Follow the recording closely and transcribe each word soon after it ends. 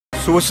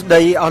សួស្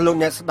តីអស់លោក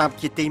អ្នកស្ដាប់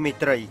ជាទីមេ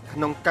ត្រីក្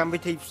នុងកម្មវិ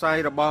ធីផ្សាយ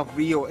របស់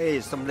VOA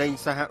សម្លេង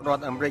សហរដ្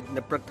ឋអាមេរិក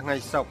នៅព្រឹកថ្ងៃ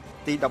សុក្រ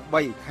ទី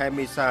13ខែ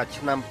មេសា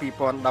ឆ្នាំ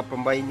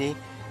2018នេះ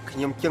ខ្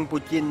ញុំជឹងពូ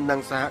ជីននិង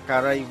សហកា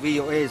រី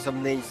VOA ស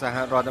ម្លេងសហ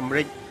រដ្ឋអាមេ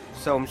រិក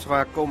សូមស្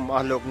វាគមន៍អ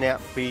ស់លោកអ្នក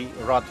ពី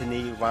រដ្ឋធា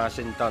នី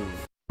Washington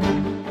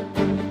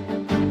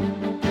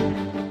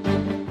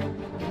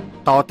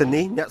តទៅ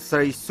នេះអ្នកស្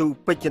រីស៊ូ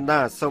ពេជ្រណា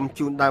សូម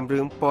ជូនដើមរឿ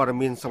ងព័ត៌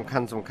មានសំខា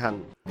ន់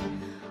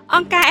អ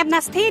ង្គការ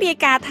Amnesty រាយ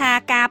ការណ៍ថា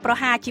ការប្រ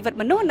ហារជីវិត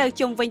មនុស្សនៅ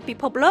ជុំវិញពិ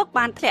ភពលោក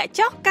បានធ្លាក់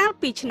ចុះកាល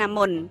ពីឆ្នាំ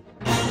មុន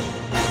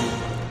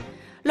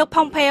លោក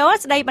Pompeo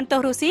ស្ដីបន្ទោស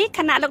រុស្ស៊ីខ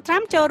ណៈលោក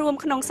Trump ចូលរួម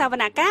ក្នុងសវ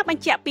នកម្មប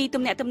ញ្ជាក់ពី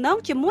ទំនាក់ទំនង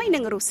ជាមួយនឹ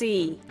ងរុស្ស៊ី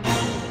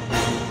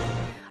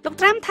លោក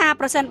Trump ថា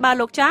ប្រសិនបើ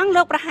លោកចង់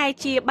លោកប្រហែល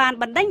ជាបាន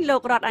បណ្ដេញលោ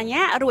ករដ្ឋអាជ្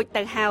ញារួច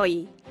ទៅហើយ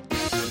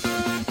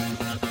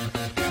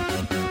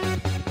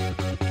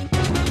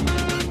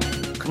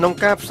ក្នុង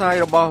ការផ្សាយ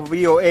របស់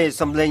VOA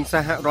សម្លេងស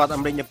ហរដ្ឋអា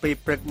មេរិកនៅពេល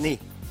ព្រឹកនេះ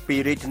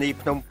ពីរាជធានី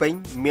ភ្នំពេញ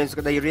មានសេច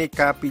ក្តីរាយ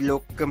ការណ៍ពីលោ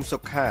កកឹមសុ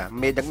ខា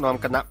មេដឹកនាំ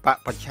គណៈបក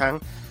ប្រឆាំង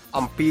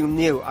អំពាវ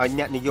នាវឲ្យ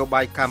អ្នកនយោ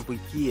បាយកម្ពុ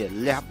ជា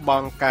លះប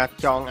ង់ការ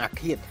ចងអា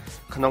ឃាត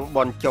ក្នុង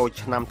បុណ្យចូល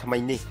ឆ្នាំថ្មី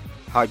នេះ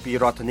ហើយពី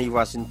រដ្ឋធានី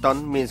Washington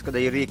មានសេចក្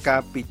តីរាយការ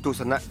ណ៍ពីទស្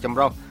សនៈចម្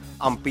រុះ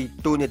អំពី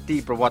ទូនាទី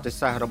ប្រវត្តិ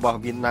សាស្ត្ររបស់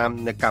វៀតណាម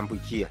នៅកម្ពុ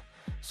ជា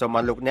សូម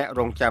ឲ្យលោកអ្នក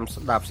រងចាំ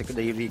ស្ដាប់សេចក្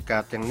តីរាយកា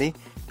រណ៍ទាំងនេះ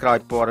ក្រោយ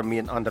ព័ត៌មា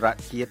នអន្តរ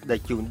ជាតិដែល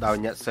ជូនដោយ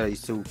អ្នកស្រី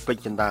ស៊ូពេជ្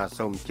រចិន្តា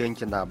សូមអញ្ជើញ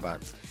ចិន្តាបាទ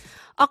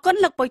អរគុណ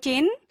លោកពូជី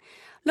ន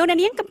លោកអ្នក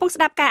នាងកំពុង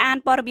ស្ដាប់ការអាន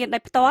ព័ត៌មានដោ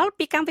យផ្ទាល់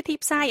ពីកម្មវិធី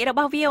ផ្សាយរប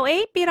ស់ VOA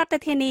ពីរដ្ឋ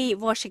ធានី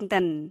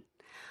Washington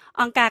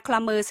អង្គការឃ្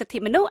លាំមើលសិទ្ធិ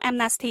មនុស្ស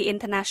Amnesty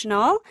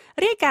International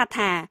រាយការណ៍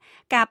ថា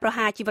ការប្រ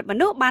ហារជីវិតម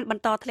នុស្សបានប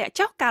ន្តធ្លាក់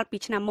ចុះកាលពី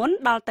ឆ្នាំមុន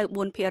ដល់ទៅ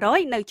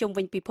 4% នៅជុំ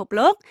វិញពិភព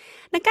លោក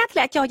និងការធ្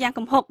លាក់ចុះយ៉ាង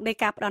គំហុកនៃ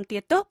ការផ្ដន្ទា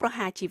ទោសប្រ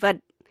ហារជីវិត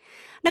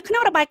នៅក្នុ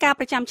ងរបាយការណ៍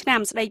ប្រចាំឆ្នាំ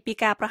ស្ដីពី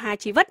ការប្រហារ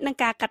ជីវិតនិង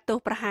ការកាត់ទោស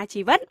ប្រហារ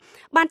ជីវិត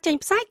បានចេញ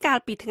ផ្សាយកាល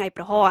ពីថ្ងៃ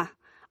ប្រហ័ស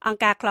អង្គ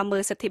ការឃ្លាំមើ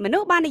លសិទ្ធិមនុ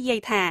ស្សបាននិយា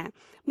យថា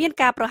មាន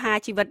ការប្រហារ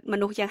ជីវិតម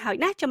នុស្សយ៉ាងហោច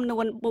ណាស់ចំនួ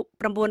ន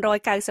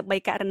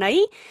993ករណី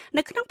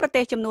នៅក្នុងប្រ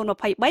ទេសចំនួន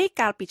23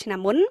កាលពីឆ្នាំ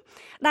មុន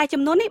ដែល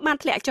ចំនួននេះបាន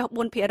ធ្លាក់ចុះ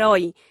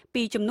 4%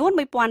 ពីចំនួន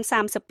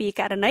1032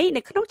ករណី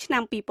នៅក្នុងឆ្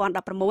នាំ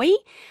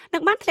2016និ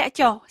ងបានធ្លាក់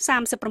ចុះ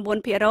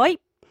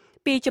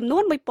 39% ពីចំនួ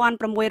ន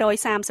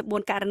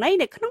1634ករណី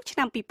នៅក្នុងឆ្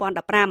នាំ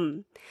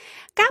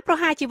2015ការប្រ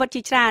ហារជីវិត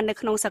ជាច្រើននៅ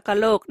ក្នុងសកល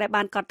លោកដែល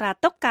បានកត់ត្រា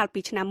ទុកកាល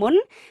ពីឆ្នាំមុន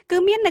គឺ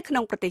មាននៅក្នុ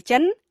ងប្រទេសចិ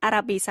នអា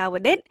រ៉ាប៊ីសាអូ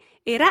ឌីត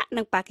អ៊ីរ៉ាក់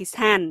និងប៉ាគីស្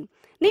ថាន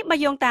នេះបើ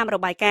យោងតាមរ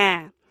បាយការ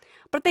ណ៍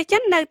ប្រទេសចិ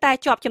ននៅតែ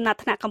ជាប់ចំណាត់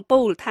ថ្នាក់កំពូ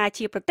លថា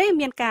ជាប្រទេស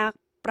មានការ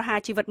ប្រហារ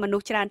ជីវិតមនុ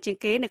ស្សច្រើនជាង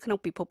គេនៅក្នុង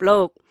ពិភពលោ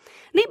ក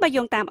នេះបើ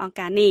យោងតាមអង្គ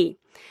ការនេះ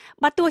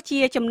បើទោះជា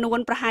ចំនួន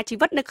ប្រហារជី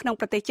វិតនៅក្នុង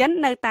ប្រទេសចិន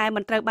នៅតែមិ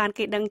នត្រូវបាន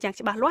គេដឹងយ៉ាង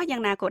ច្បាស់លាស់យ៉ា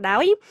ងណាក៏ដោ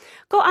យ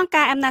ក៏អង្គ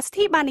ការ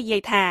Amnesty បាននិយា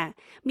យថា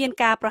មាន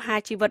ការប្រហារ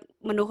ជីវិត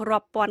មនុស្សរា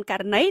ប់ពាន់ក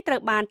រណីត្រូ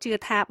វបានជឿ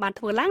ថាបាន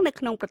ធ្វើឡើងនៅ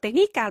ក្នុងប្រទេស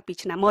នេះកាលពី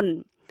ឆ្នាំមុន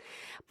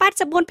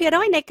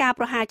84% នៃការ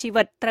ប្រហារជី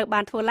វិតត្រូវបា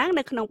នធ្វើឡើង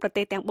នៅក្នុងប្រ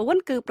ទេសទាំង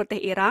4គឺប្រទេស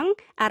អ៊ីរ៉ង់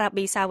អារ៉ា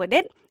ប៊ីសាអូឌី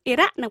តអ៊ី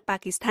រ៉ាក់និងប៉ា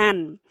គីស្ថាន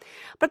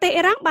ប្រទេស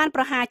អ៊ីរ៉ង់បាន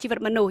ប្រហារជីវិត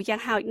មនុស្សយ៉ា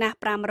ងហោចណាស់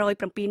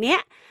507នា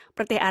ក់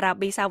ប្រទេសអារ៉ា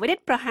ប៊ីសាអូឌីត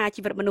ប្រហារ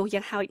ជីវិតមនុស្ស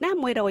យ៉ាងហោចណាស់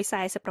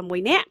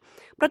146នាក់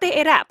ប្រទេស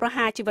អ៊ីរ៉ាក់ប្រ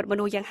ហារជីវិតម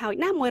នុស្សយ៉ាងហោច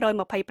ណាស់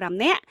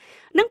125នាក់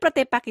និងប្រ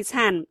ទេសប៉ាគីស្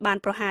ថានបាន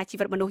ប្រហារជី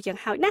វិតមនុស្សយ៉ាង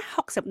ហោចណាស់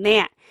60នា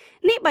ក់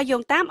នេះបើយោ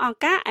ងតាមអង្គ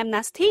ការ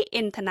Amnesty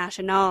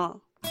International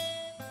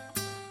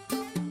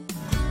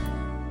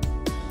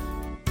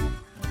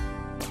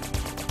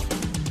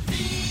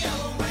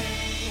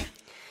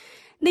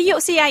នាយក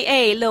CIA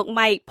លោក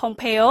Mike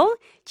Pompeo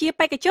ជា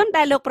បេក្ខជន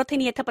ដែលលោកប្រធា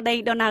នាធិបតី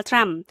Donald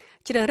Trump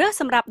ជ្រើសរើស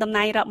សម្រាប់តំ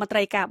ណែងរដ្ឋមន្ត្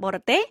រីការបរ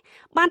ទេស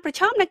បានប្រ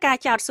ឈមនឹងការ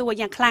ចោទសួរ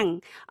យ៉ាងខ្លាំង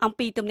អំ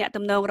ពីទំនាក់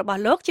ទំនងរប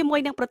ស់លោកជាមួយ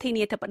នឹងប្រធា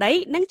នាធិបតី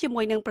និងជា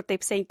មួយនឹងប្រទេស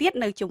ផ្សេងទៀត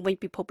នៅជុំវិញ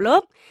ពិភពលោ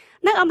ក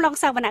នៅអំឡុង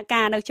សវនក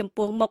ម្មនៅចំ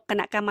ពោះមុខគ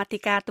ណៈកម្មាធិ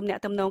ការទំនា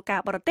ក់ទំនងការ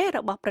បរទេសរ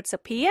បស់ព្រឹទ្ធស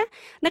ភា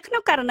នៅក្នុ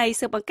ងករណី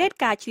ស៊ើបអង្កេត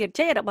ការជ្រៀត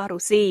ជ្រែករបស់រុ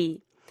ស្ស៊ី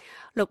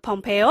លោក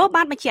Pompeo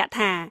បានបញ្ជាក់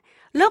ថា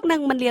លោកនឹ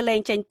ងមិនលាលែ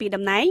ងចេញពី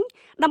តំណែង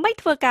ដើម្បី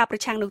ធ្វើការប្រ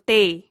ឆាំងនោះ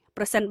ទេ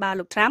ប្រសិនបើ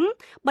លោក Trump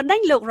បណ្ដេញ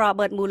លោក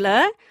Robert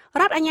Mueller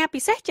រដ្ឋអាជ្ញា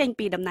ពិសេសចេញ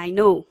ពីតំណែង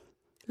នោះ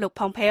លោក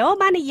Pompeo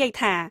បាននិយាយ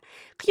ថា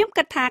ខ្ញុំ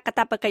គិតថាកាត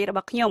ព្វកិច្ចរប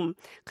ស់ខ្ញុំ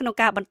ក្នុង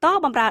ការបន្ត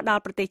បម្រើដ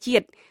ល់ប្រទេសជា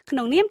តិក្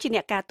នុងនាមជាអ្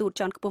នកការទូត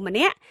ជាន់ខ្ពស់ម្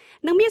នាក់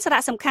នឹងមានសា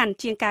រៈសំខាន់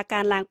ជាងការកើ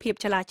នឡើងភាព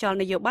ចលាចល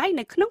នយោបាយ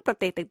នៅក្នុងប្រ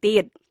ទេសទៅទៀ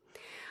ត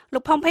លោ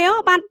ក Pompeo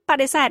បានប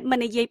ដិសេធមិន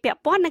និយាយពាក់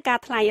ព័ន្ធនឹងការ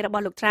ថ្លែងរប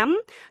ស់លោក Trump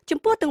ចំ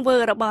ពោះទង្វើ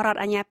របស់រដ្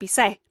ឋអាជ្ញាពិ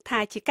សេសថា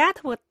ជាការ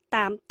ធ្វើ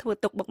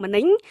ទុកបុកម្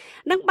នេញ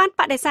និងបាន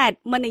បដិសេធ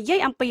មិននិយាយ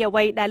អំពីអ្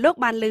វីដែលលោក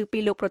បានលើពី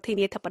លោកប្រធា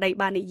នាធិបតី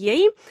បាននិយា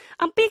យ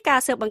អំពីការ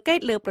ស៊ើបអង្កេត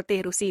លើប្រទេស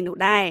រុស្ស៊ីនោះ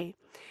ដែរ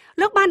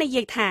លោកបាននិ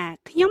យាយថា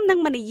ខ្ញុំនឹង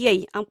មិននិយាយ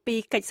អំពី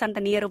កិច្ចសន្ទ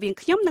នារវាង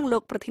ខ្ញុំនិងលោ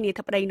កប្រធានា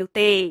ធិបតីនោះ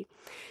ទេ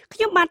ខ្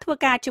ញុំបានធ្វើ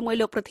ការជាមួយ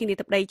លោកប្រធានា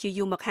ធិបតីជា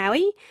យូរមកហើ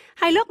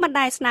យលោកបាន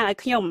ដែរស្នើឲ្យ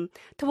ខ្ញុំ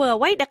ធ្វើ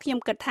អ្វីដែលខ្ញុំ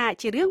គិតថា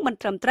ជារឿងមិន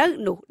ត្រឹមត្រូវ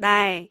នោះ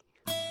ដែរ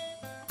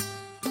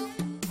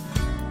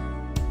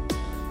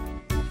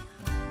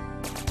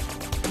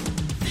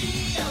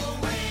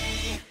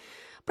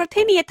ប្រ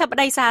ធានាធិប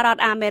តីសហរដ្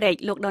ឋអាមេរិក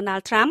លោក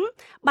Donald Trump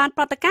បាន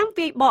ប្រតិកម្ម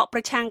វាយបកប្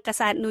រឆាំងកា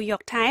សែត New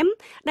York Times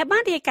ដែលបា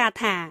នរាយការណ៍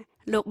ថា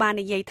លោកបាន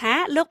និយាយថា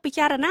លោកពិ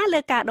ចារណាលើ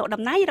ការដក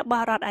ដំណ័យរប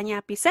ស់រដ្ឋអាជ្ញា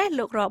ពិសេស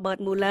លោក Robert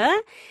Mueller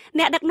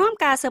អ្នកដឹកនាំ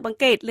ការស៊ើបអង្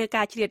កេតលើ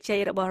ការជ្រៀតជ្រែ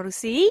ករបស់រុ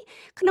ស្ស៊ី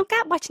ក្នុងកា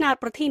របោះឆ្នោត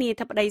ប្រធានា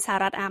ធិបតីសហ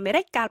រដ្ឋអាមេ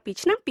រិកកាលពី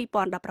ឆ្នាំ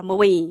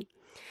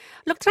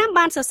2016លោក Trump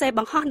បានសរសេរប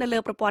ង្ហោះនៅលើ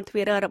ប្រព័ន្ធ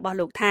Twitter របស់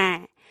លោកថា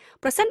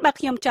ប្រសិនបើ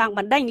ខ្ញុំចង់ប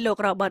ណ្ដេញលោក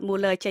Robert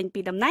Mueller ចេញ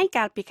ពីតំណែង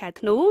កាលពីខែ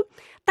ធ្នូ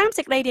តាម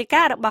សេចក្តីរាយ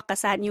ការណ៍របស់កា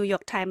សែត New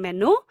York Times មែន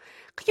នោះ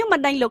ខ្ញុំប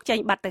ណ្ដេញលោកចេញ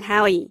បាត់ទៅ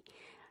ហើយ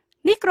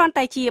នេះគ្រាន់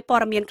តែជាព័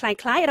ត៌មានคล้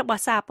ายៗរប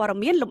ស់សារព័ត៌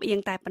មានលំអៀង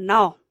តែប៉ុណ្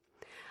ណោះ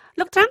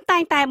លោក Trump តែ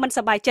ងតែមិនស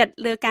ប្បាយចិត្ត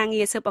លើការ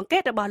ងារស៊ើបអង្កេ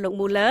តរបស់លោក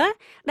Mueller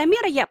ដែលមា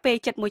នរយៈពេល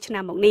71ឆ្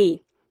នាំមកនេះ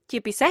ជា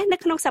ពិសេសនៅ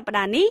ក្នុងសប្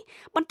តាហ៍នេះ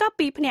បន្ទាប់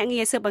ពីភ្នាក់ងា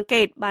រស៊ើបអង្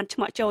កេតបានឆ្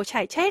មក់ចូល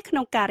ឆែកឆេរក្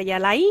នុងការិយា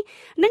ល័យ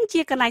និង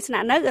ជាកន្លែងស្នា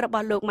ក់នៅរប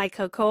ស់លោក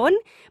Michael Cohen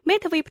មេ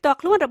ធាវីផ្ទាល់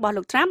ខ្លួនរបស់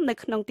លោក Trump នៅ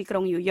ក្នុងទីក្រុ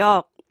ង New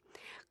York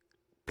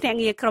ភ្នាក់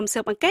ងារក្រុមស៊ើ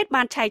បអង្កេត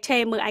បានឆែកឆេ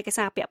រមើលឯក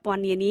សារពាក់ព័ន្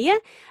ធនានា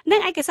និ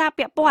ងឯកសារ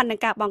ពាក់ព័ន្ធនឹង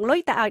ការបង់លុយ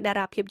ទៅឲ្យតា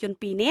រាភាពយន្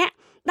ត2នាក់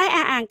ដែល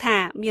អះអាងថា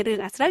មានរឿង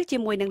អាស្រូវជា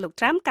មួយនឹងលោក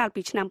Trump កាល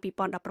ពីឆ្នាំ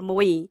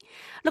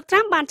2016លោក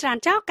Trump បានច្រាន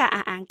ចោលការ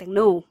អះអាងទាំង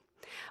នោះ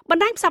ប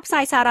ណ្ដាញផ្សព្វផ្សា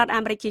យសហរដ្ឋអា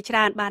មេរិកជាច្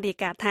រើនបានរាយ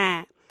ការណ៍ថា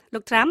លោ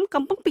ក Trump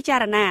កំពុងពិចា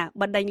រណា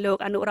បណ្ដេញលោក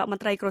អនុរដ្ឋម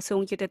ន្ត្រីក្រសួ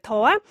ងយុតិធធ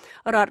ម៌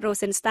រដ្ឋ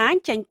Rosenstein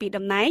ចេញពី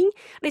តំណែង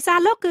ដោយសារ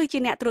លោកគឺជា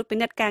អ្នកត្រួតពិ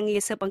និត្យការងា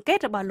រស៊ើបអង្កេត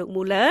របស់លោក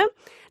Mueller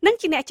និង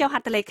ជាអ្នកចុះហ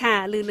ត្ថលេខា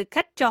ឬលិ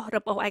ខិតចុះរឹ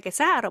បអូសឯក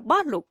សាររប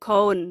ស់លោក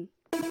Cohen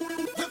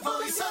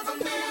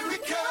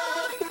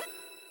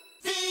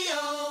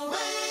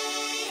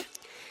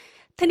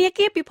ធនា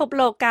គារពិភព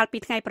លោកកាលពី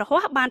ថ្ងៃប្រហ័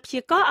សបានព្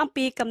យាករណ៍អំ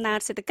ពីកំណើន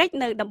សេដ្ឋកិច្ច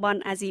នៅតំបន់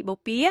អាស៊ីបូ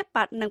ព៌ា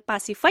និងប៉ា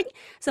ស៊ីហ្វិក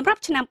សម្រា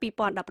ប់ឆ្នាំ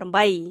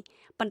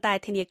2018ប៉ុន្តែ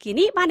ធនាគារ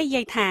នេះបាននិ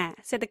យាយថា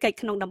សេដ្ឋកិច្ច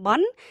ក្នុងតំប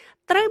ន់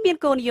ត្រូវមាន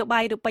គោលនយោបា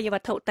យរូបិយវ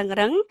ត្ថុតឹង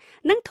រ៉ឹង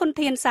និងធន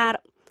ធានសា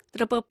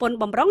រពើពន្ធ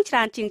បំរុងច្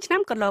រើនជាងឆ្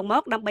នាំកន្លងម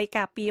កដើម្បី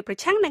ការពារប្រ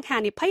ឆាំងនឹងហា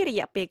និភ័យរ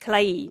យៈពេលខ្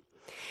លី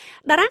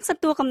តារាងស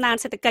ន្ទុះកំណើន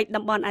សេដ្ឋកិច្ច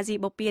តំបន់អាស៊ី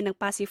បូព៌ានិង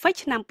ប៉ាស៊ីហ្វិក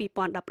ឆ្នាំ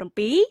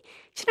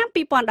2017ឆ្នាំ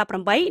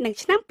2018និង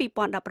ឆ្នាំ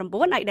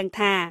2019ឲ្យដឹង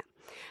ថា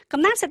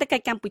កំណើនសេដ្ឋកិ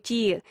ច្ចកម្ពុ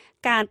ជា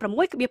កើន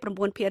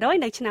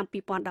 6.9% នៅឆ្នាំ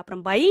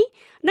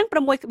2018និង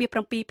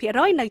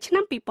 6.7% នៅឆ្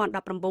នាំ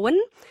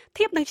2019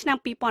ធៀបនឹងឆ្នាំ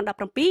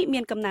2017មា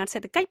នកំណើនសេ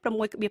ដ្ឋកិច្ច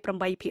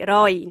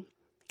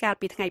 6.8%កាល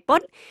ពីថ្ងៃពុធ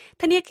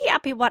ធនាគារអ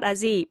ភិវឌ្ឍន៍អា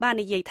ស៊ីបាន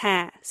និយាយថា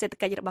សេដ្ឋ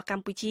កិច្ចរបស់ក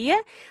ម្ពុជា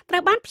ត្រូ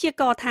វបានព្យា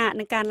ករណ៍ថា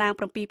នឹងកើនឡើង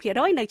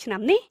 7% នៅឆ្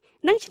នាំនេះ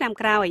និងឆ្នាំ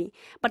ក្រោយ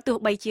បើទោះ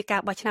បីជាកា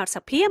របោះឆ្នោតស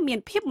ភាមាន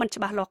ភាពមិនច្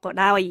បាស់លាស់ក៏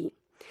ដោយ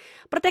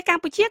ប្រទេសក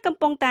ម្ពុជាកំ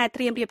ពុងតែ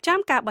ត្រៀមរៀបចំ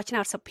ការបោះឆ្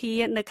នោតសភា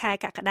នៅខែ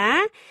កក្កដា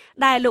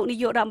ដែលលោកនា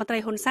យករដ្ឋមន្ត្រី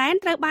ហ៊ុនសែន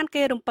ត្រូវបាន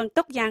គេរំពឹង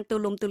ទុកយ៉ាងទូ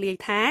លំទូលាយ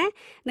ថា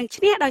នឹង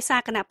ឈ្នះដោយសា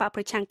រគណៈបក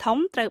ប្រឆាំងធំ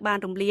ត្រូវបាន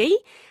រំលាយ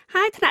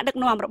ហើយថ្នាក់ដឹក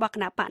នាំរបស់គ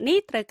ណៈបកនេះ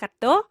ត្រូវកាត់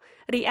ទោស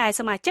រីឯ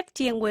សមាជិក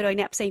ជាង100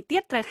នាក់ផ្សេងទៀ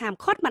តត្រូវហាម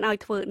ឃាត់មិនឲ្យ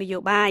ធ្វើនយោ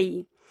បាយ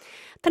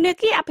ធនា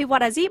គារអភិវឌ្ឍ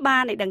ន៍អាស៊ីបា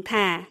នឲ្យដឹង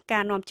ថាកា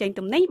រនាំចេញ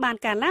ទំនិញបាន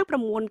កើនឡើង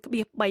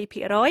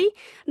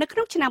 9.3% នៅក្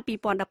នុងឆ្នាំ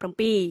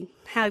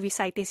2017ហើយវិ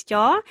ស័យទេសច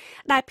រ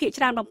ដែលភាគ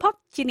ច្រើនបំផុត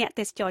ជាអ្នក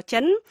ទេសចរចិ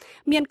ន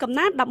មានកំ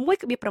ណើន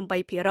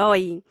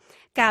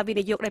 11.8%ការវិ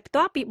និយោគដោយផ្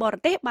ទាល់ពីបរ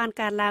ទេសបាន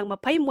កើនឡើង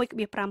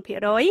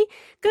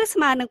 21.5% គឺស្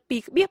មើនឹង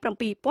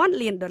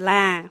 2.7 លានដុល្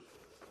លារ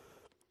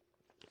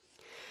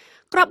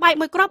គ្រាប់បែក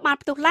មួយគ្រាប់បាន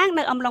ផ្ទុះឡើង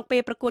នៅអំឡុងពេ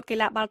លប្រកួតកី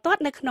ឡាបាល់ទា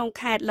ត់នៅក្នុង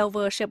ខេត្ត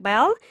Lower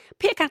Shabelle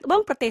ភាគខាងត្បូ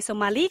ងប្រទេសសូ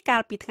ម៉ាលីកា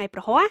លពីថ្ងៃប្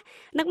រហ័ស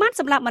និងបាន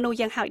សម្លាប់មនុស្ស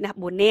យ៉ាងហោចណាស់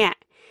4នាក់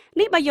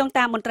នេះបើយោង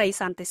តាមមន្ត្រី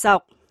សន្តិសុ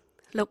ខ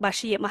លោក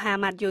Bashir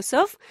Mohammad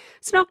Yusuf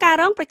ស្នងការ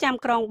រងប្រចាំ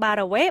ក្រុង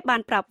Barawe បា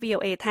នប្រាប់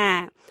VOA ថា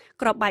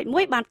គ្រាប់បែកមួ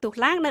យបានផ្ទុះ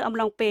ឡើងនៅអំ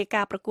ឡុងពេល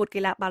ការប្រកួតកី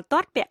ឡាបាល់ទា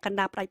ត់ពាក់កណ្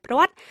ដាលផ្ដាច់ព្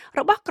រាត់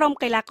របស់ក្រុម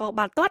កីឡាករ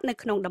បាល់ទាត់នៅ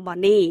ក្នុងតំប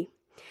ន់នេះ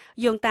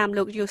យោងតាម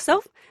លោក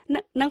Yusuf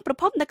និងប្រ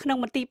ពន្ធនៅក្នុង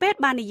មន្ទីរពេទ្យ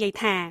បាននិយាយ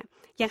ថា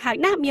យ៉ាងហោច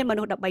ណាស់មានម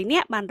នុស្ស13នា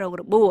ក់បានរង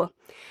របួស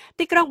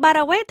ទីក្រុង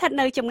Barawe ស្ថិត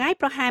នៅចម្ងាយ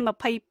ប្រហែល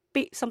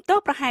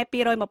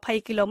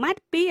220 គីឡូម៉ែត្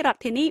រពីរដ្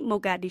ឋធានី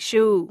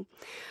Mogadishu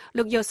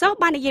លោកយូសូ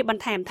បាននិយាយប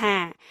ន្ថែមថា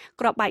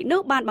គ្រាប់បែកនោះ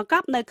បានបង្ក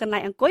ប់នៅកន្លែ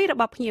ងអង្គុយរ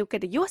បស់ភ្ញៀវកិ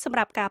ត្តិយសសម្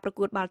រាប់ការប្រ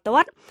កួតបាល់ទា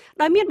ត់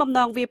ដោយមានបំណ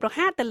ងវាយប្រ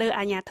ហារទៅលើ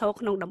អាជ្ញាធរ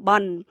ក្នុងតំប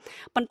ន់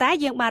ប៉ុន្តែ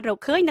យើងបានរក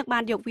ឃើញនិងបា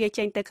នយកវា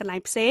ចេញទៅកន្លែង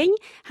ផ្សេង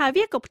ហើយ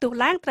វាក៏ផ្ទុះ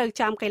ឡើងត្រូវ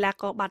ចំកីឡា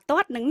ករបាល់ទា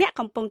ត់និងអ្នក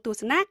កំពុងទស្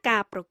សនាកា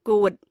រប្រ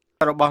កួត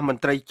របស់ម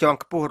ន្ត្រីជាន់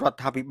ខ្ពស់រ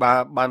ដ្ឋាភិបាល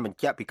បានបញ្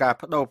ជាក់ពីការ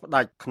បដូរផ្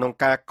ដាច់ក្នុង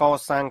ការក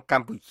សាងក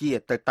ម្ពុជា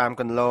ទៅតាម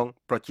គន្លង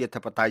ប្រជាធិ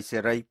បតេយ្យសេ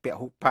រីព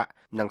ហុបក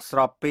និងស្រ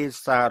បពេល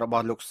សាររប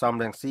ស់លោកសំ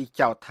រងស៊ី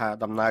ចោទថា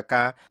ដំណើរ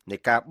ការនៃ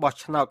ការបោះ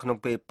ឆ្នោតក្នុង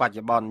ពេលបច្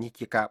ចុប្បន្ននេះ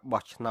ជាការ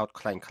បោះឆ្នោត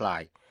คล้า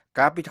ยៗ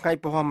កាលពីថ្ងៃ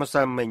ពហុម្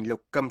សិលមិញលោ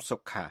កកឹមសុ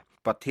ខា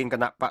ប្រធានគ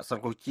ណៈបក្សស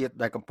ង្គ្រោះជាតិ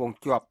ដែលកំពុង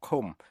ជាប់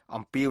ឃុំ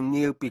អំពាវ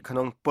នាវពីក្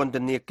នុងពន្ធ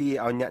នាគារ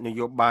ឲ្យអ្នកន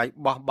យោបាយ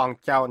បោះបង់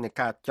ចោលនៃ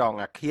ការចង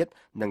អាឃាត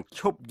និងឈ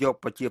ប់យក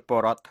ប្រជាពល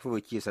រដ្ឋធ្វើ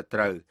ជាស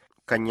ត្រូវ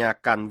កញ្ញា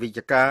កាន់វិជ្ជ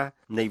ការ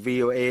នៃ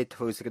VOA ធ្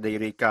វើសេចក្តី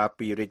រាយការណ៍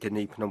ពីរាជធា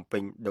នីភ្នំពេ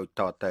ញដូច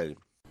តទៅ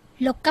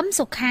លោកកឹម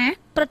សុខា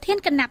ប្រធាន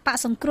គណៈបក្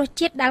សសង្គ្រោះ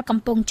ជាតិដែលកំ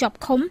ពុងជាប់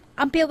ឃុំ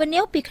អំពាវនា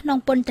វពីក្នុង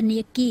ពន្ធនា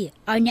គារ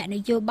ឲ្យអ្នកន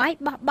យោបាយ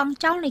បោះបង់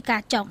ចោលនៃកា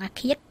រចងអា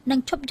ឃាតនិង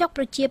ឈប់យក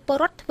ប្រជាពល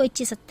រដ្ឋធ្វើ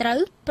ជាសត្រូវ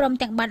ព្រម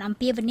ទាំងបានអំ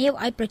ពាវនាវ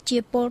ឲ្យប្រជា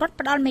ពលរដ្ឋ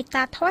ផ្ដល់មេត្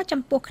តាធម៌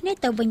ចំពោះគ្នា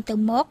ទៅវិញទៅ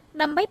មក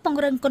ដើម្បីព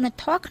ង្រឹងគុណ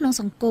ធម៌ក្នុង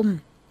សង្គម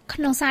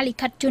ក្នុងសារលិ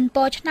ខិតជូនព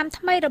រឆ្នាំ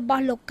ថ្មីរប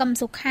ស់លោកកឹម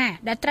សុខា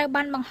ដែលត្រូវ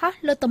បានបង្ហោះ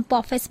លើទំព័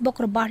រ Facebook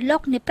របស់លោ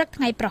កនាព្រឹក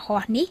ថ្ងៃប្រហ័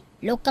សនេះ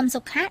លោកកឹម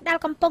សុខាដែល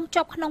កំពុង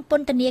ជាប់ក្នុងព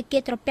ន្ធនាគា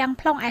រត្រពាំង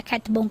plong ឯខេ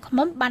ត្តត្បូងឃ្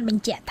មុំបានប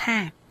ញ្ជាក់ថា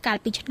កាល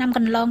ពីឆ្នាំក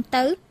ន្លង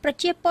ទៅប្រ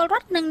ជាពលរ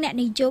ដ្ឋនិងអ្នក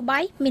នយោបា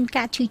យមាន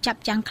ការឈឺចាប់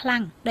យ៉ាងខ្លាំ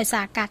ងដោយ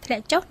សារការធ្លា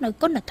ក់ចុះនៅ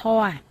គុណធ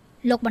ម៌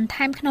លោកបន្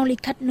ថែមក្នុងលិ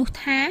ខិតនោះ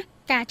ថា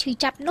ការឈឺ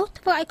ចាប់នោះ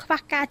ធ្វើឲ្យខ្វះ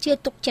ការជឿ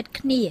ទុកចិត្ត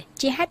គ្នា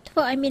ជាហេតុធ្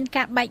វើឲ្យមាន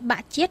ការបែកបា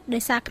ក់ជាតិដោ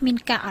យសារគ្មាន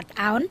ការអត់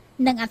ឱន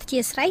និងអធ្យា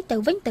ស្រ័យទៅ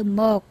វិញទៅ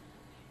មក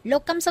លោ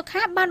កកឹមសុ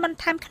ខាបានបន្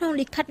ថែមក្នុង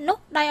លិខិតនោះ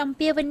ដោយអំ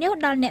ពាវនាវ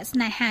ដល់អ្នកស្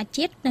នេហា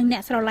ជាតិនិងអ្ន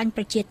កស្រឡាញ់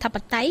ប្រជាធិប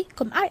តេយ្យ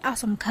កុំឲ្យអស់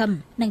សង្ឃឹម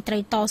និងត្រូ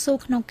វតស៊ូ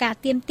ក្នុងការ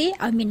ទាមទារ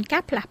ឲ្យមានកា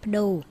រផ្លាស់ប្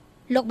ដូរ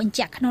លោកបញ្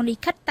ជាក់ក្នុងលិ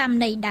ខិតតាម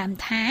ន័យដើម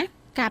ថា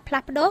ការផ្លា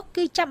ស់ប្ដូរ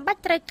គឺចាំបា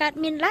ច់ត្រូវកើត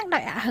មានឡើងដោ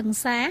យអហិង្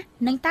សា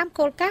និងតាម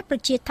គោលការណ៍ប្រ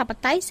ជាធិប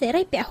តេយ្យសេ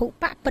រីពហុប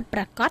កពិតប្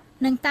រាកដ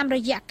និងតាមរ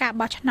យៈការ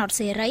បោះឆ្នោត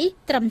សេរី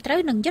ត្រឹមត្រូវ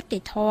និងយុត្តិ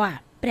ធម៌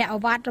ព្រះឱ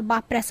វាទរប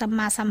ស់ព្រះសម្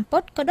មាសម្ពុ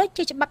ទ្ធក៏ដូច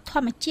ជាច្បាប់ធ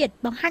ម្មជាតិ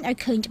បង្ហាញឲ្យ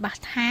ឃើញច្បាស់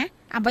ថា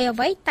អ្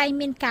វីៗតែ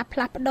មានការផ្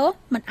លាស់ប្ដូរ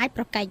មិនអាច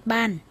ប្រកែក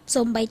បាន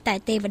សូម្បីតែ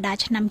ទេវតា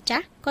ឆ្នាំចា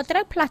ស់ក៏ត្រូ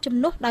វផ្លាស់ជំ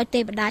នួសដោយទេ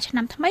វតាឆ្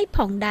នាំថ្មីផ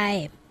ងដែរ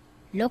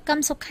លោកកឹម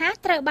សុខា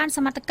ត្រូវបានស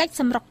មត្ថកិច្ច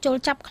សម្រុកចូល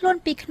ចាប់ខ្លួន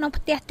ពីក្នុង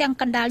ផ្ទះទាំង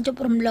កណ្ដាលយ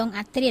ប់រំលង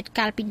អាធ្រាត្រ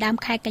កាលពីដើម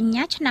ខែកញ្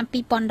ញាឆ្នាំ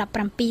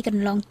2017ក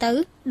ន្លងទៅ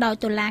ដោយ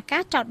តុលាកា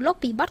រចោទលោក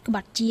ពីបទក្ប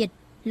ត់ជាតិ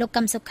លោក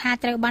កឹមសុខា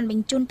ត្រូវបានប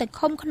ញ្ជូនទៅ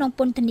ឃុំក្នុងព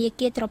ន្ធនា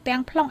គារត្រពាំង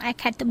plong ឯ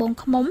ខេត្តត្បូង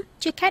ឃ្មុំ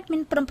ជាខេត្តមា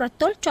នព្រំប្រ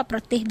ទល់ជាប់ប្រ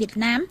ទេសវៀត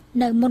ណាម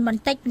នៅមុនប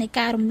ន្តិចនៃ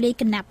ការរំលាយ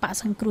គណបក្ស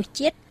សង្គ្រោះ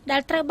ជាតិដែ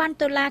លត្រូវបាន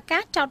តុលាកា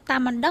រចោទតា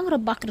មបណ្ដឹងរ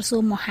បស់ក្រសួ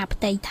ងមហាផ្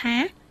ទៃថា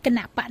គ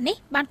ណៈបកនេះ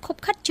បានខុប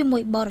ខិតជាមួ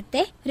យបរ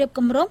ទេសរៀបគ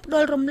ម្រោងផ្ដួ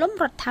លរំលំ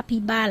រដ្ឋាភិ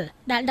បាល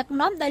ដែលដឹក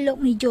នាំដោយលោក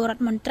នាយករដ្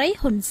ឋមន្ត្រី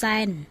ហ៊ុនសែ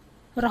ន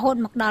រហូត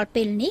មកដល់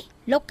ពេលនេះ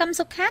លោកកឹម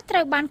សុខាត្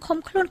រូវបានឃុំ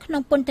ខ្លួនក្នុ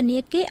ងពន្ធនា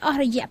គារអស់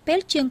រយៈពេល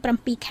ជាង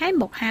7ខែ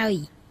មកហើយ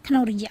ក្នុ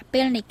ងរយៈ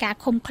ពេលនៃការ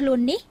ឃុំខ្លួន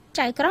នេះ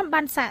ចៅក្រម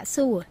បានសាក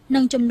សួរនិ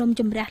ងជំនុំ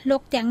ជម្រះលោ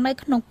កទាំងនៅ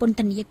ក្នុងពន្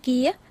ធនាគា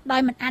រដោ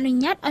យមិនអនុ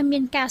ញ្ញាតឲ្យមា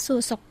នការសួរ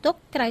សុខទុក្ខ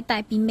ក្រៅតែ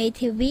ពីមេ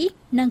ធាវី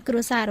និងគ្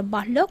រួសាររប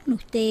ស់លោក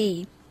នោះទេ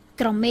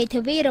ក្រុមមេ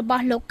ធាវីរប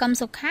ស់លោកកឹម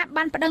សុខា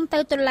បានប្តឹងទៅ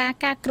តុលា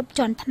ការគ្រប់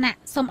ជាន់ថ្នាក់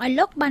សូមឲ្យ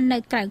លោកបាននៅ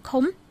ក្រៅ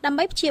ឃុំដើម្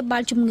បីព្យាបា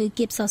លជំងឺ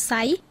គាបសរ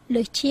សៃ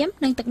លើសឈាម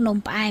និងទឹកនោម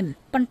ផ្អែម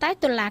ប៉ុន្តែ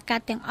តុលាកា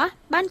រទាំងអស់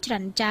បានច្រា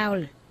នចោល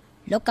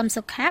លោកកឹម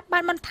សុខាបា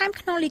នបន្ថែម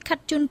ក្នុងលិខិត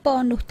ជូនពរ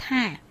នោះ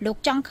ថាលោក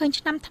ចង់ឃើញ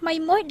ឆ្នាំថ្មី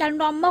មួយដែល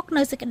នាំមក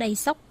នូវសេចក្តី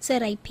សុខសេ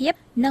រីភាព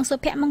និងសុ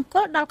ភមង្គ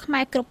លដល់ខ្មែ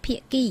រគ្រប់ភា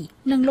គី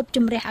និងលុបជ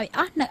ម្រះឲ្យអ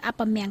ស់នូវអ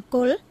ពមង្គ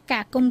លកា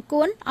រគុំ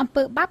គួនអំ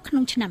ពើបាបក្នុ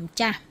ងឆ្នាំ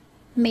ចាស់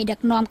មេដឹក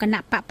នាំគណៈ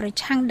បកប្រ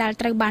ឆាំងដែល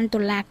ត្រូវបានតុ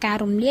លាការ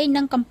រំលាយ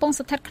និងកំពុង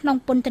ស្ថិតក្នុង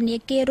ពន្ធនា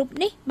គាររូប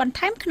នេះបន្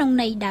ថែមក្នុង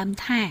ន័យដើម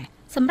ថា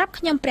សម្រាប់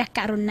ខ្ញុំព្រះក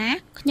រុណា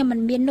ខ្ញុំមិន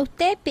មាននោះ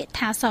ទេពាក្យ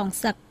ថាសង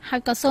សឹកហើ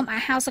យក៏សូមអ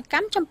ហោសក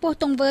ម្មចំពោះ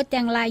ទង្វើ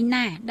ទាំងឡាយ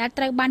ណាដែល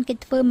ត្រូវបានគេ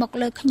ធ្វើមក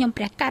លើខ្ញុំ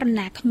ព្រះករុ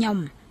ណាខ្ញុំ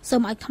សូ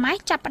មឲ្យខ្មែរ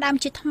ចាប់ផ្ដើម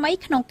ជាថ្មី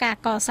ក្នុងការ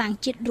កសាង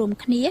ជាតិរួម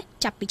គ្នា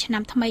ចាប់ពីឆ្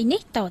នាំថ្មី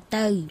នេះត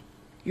ទៅ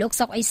លោក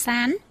សុកអេ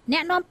សានអ្ន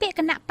កនាំពាក្យ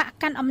គណៈបក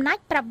កាន់អំណាច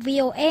ប្រាប់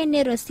VOA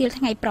នារសៀល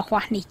ថ្ងៃប្រហ័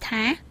សនេះ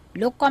ថា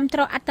លោកគាំទ្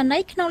រអត្តន័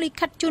យក្នុងលិ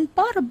ខិតជូនព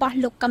ររបស់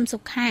លោកកឹមសុ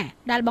ខា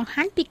ដែលបង្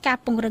ហាញពីការ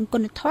ពង្រឹងគុ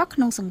ណធម៌ក្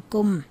នុងសង្គ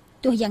ម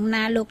ទោះយ៉ាង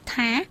ណាលោក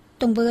ថា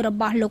ទង្វើរ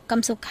បស់លោកកឹ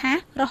មសុខា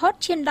រហូត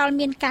ឈានដល់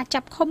មានការ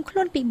ចាប់ឃុំខ្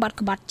លួនពីបទ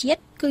ក្បត់ជាតិ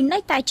គឺនៅ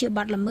តែជាប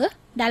ទល្មើស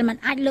ដែលមិន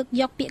អាចលើក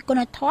យកពាក្យគុ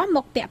ណធម៌ម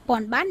កពាក់ព័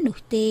ន្ធបាននោះ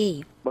ទេ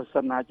បើ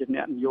សិនណាជាអ្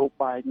នកនយោ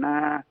បាយណា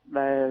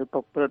ដែលប្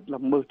រព្រឹត្ត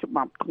ល្មើសច្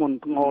បាប់ធ្ងន់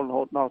ធ្ងររ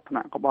ហូតដល់ថ្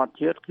នាក់ក្បត់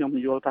ជាតិខ្ញុំ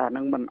យល់ថា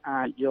នឹងមិន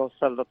អាចយក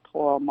សិលធ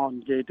ម៌មក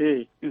និយាយទេ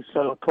គឺ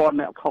សិលធម៌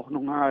អ្នកខុស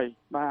នោះហើយ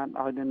បាន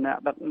ឲ្យអ្នក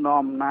ដឹក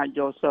នាំអំណាច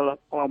យកសិល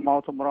ធម៌មក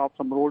សម្រប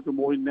សម្រួលជា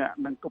មួយអ្នក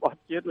នឹងក្បត់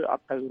ជាតិវាអ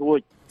ត់ទៅរួច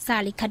សា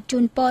រលិខិតជូ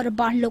នពររ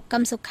បស់លោកកឹ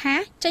មសុខា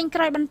ចេញក្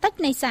រោយបន្តិច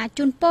នៃសារ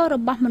ជូនពររ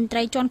បស់មន្ត្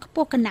រីជាន់ខ្ព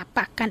ស់គណៈប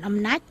កកាន់អំ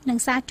ណាចនិង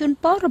សារជូន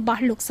ពររប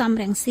ស់លោកសំ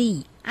រងស៊ី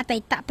អតី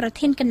តប្រ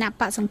ធានគណៈ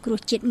បកសង្គ្រោះ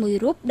ជាតិមួយ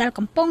រូបដែល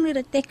កំពុងនិរ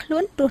ទេសខ្លួ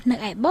នរស់នៅ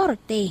ឯបរ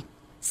ទេស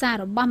សារ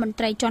របស់មន្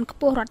ត្រីជាន់ខ្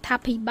ពស់រដ្ឋា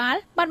ភិបាល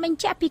បានបញ្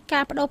ជាក់ពីកា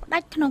របដូរផ្ដា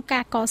ច់ក្នុងកា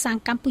រកសាង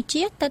កម្ពុ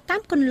ជាទៅតា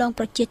មគន្លង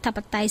ប្រជាធិប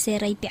តេយ្យសេ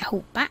រីពហុ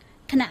បក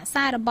គណៈ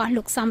សាររបស់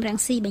លោកសំរង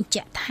ស៊ីបញ្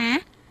ជាក់ថា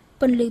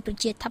ពន្លឺប្រ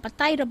ជាធិប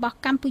តេយ្យរបស់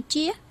កម្ពុ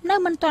ជានៅ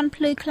មិនទាន់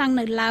ភ្លឺខ្លាំង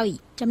នៅឡើយ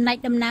ចំណែក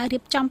ដំណើររៀ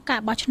បចំការ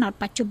បោះឆ្នោត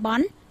បច្ចុប្ប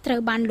ន្នត្រូ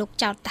វបានលោក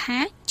ចោទថា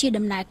ជា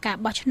ដំណើរការ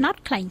បោះឆ្នោត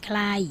ค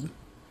ล้าย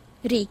ៗ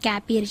រាយការ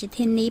ណ៍ពីរាជ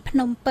ធានីភ្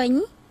នំពេញ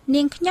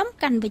នាងខ្ញុំ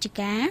កាន់វិជ្ជ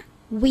ការ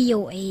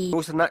VOA ទ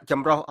ស្សនៈច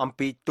ម្រុះអំ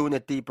ពីទូនា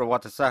ទីប្រវ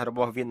ត្តិសាស្ត្ររប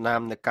ស់វៀតណា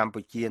មនៅកម្ពុ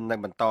ជានឹង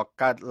បន្ត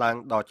កើតឡើង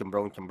ដល់ចម្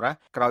រូងចម្រាស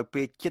ក្រោយ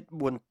ពេលជិត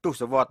4ទ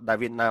សវត្សរ៍ដែល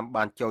វៀតណាម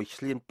បានចូល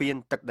ឈ្លានពាន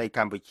ទឹកដីក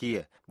ម្ពុជា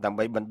ដើម្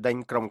បីបណ្ដេញ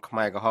ក្រុមខ្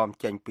មែរក្រហម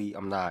ចេញពី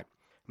អំណាច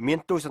មាន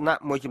ទស្សនៈ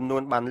មួយចំនួ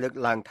នបានលើក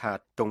ឡើងថា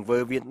ទង្វើ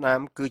វៀតណាម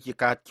គឺជា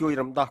ការជួយ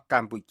រំដោះក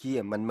ម្ពុជា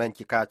មិនមែន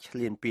ជាការឈ្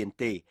លានពាន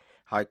ទេ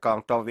ហើយកង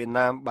ទ័ពវៀត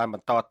ណាមបានប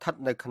ន្តស្ថិត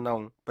នៅក្នុង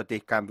ប្រទេស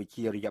កម្ពុ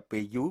ជារយៈពេ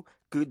លយូរ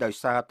គឺដោយ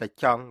សារតែ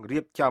ចង់រៀ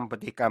បចំប្រ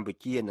ទេសកម្ពុ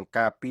ជានឹង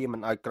ការពារមិ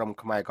នឲ្យក្រុម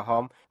ខ្មែរក្រហ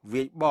ម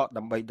វាយបក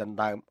ដើម្បីដណ្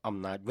ដើមអំ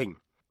ណាចវិញ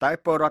តែ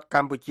ពលរដ្ឋក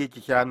ម្ពុជាជា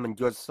ច្រើនមិន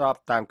យល់ស្រប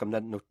តាមគំនិ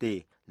តនោះទេ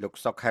លោក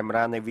សុកខេម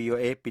រានៃ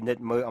VOA ពិនិត្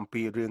យមើលអំ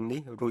ពីរឿង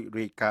នេះរួច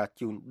រាយការណ៍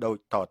ជូនដូច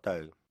តទៅ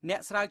អ្ន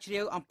កស្រាវជ្រា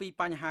វអំពី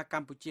បញ្ហាក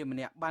ម្ពុជាម្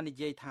នាក់បាននិ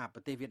យាយថាប្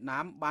រទេសវៀតណា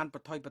មបានប្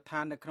រថុយប្រឋា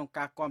ននៅក្នុង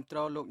ការគ្រប់គ្រ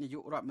ងលោកនាយ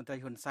ករដ្ឋមន្ត្រី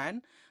ហ៊ុនសែន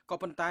ក៏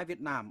ប៉ុន្តែវៀត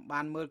ណាម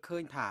បានមើលឃើ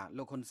ញថា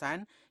លោកហ៊ុនសែន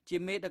ជា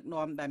មេដឹក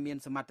នាំដែលមាន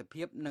សមត្ថ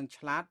ភាពនិង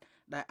ឆ្លាត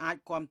ដែលអាច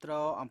គ្រប់គ្រ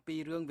ងអំពី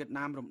រឿងវៀត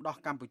ណាមរំដោះ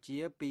កម្ពុជា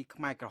ពីខ្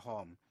មែរក្រហ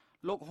ម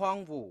លោកហង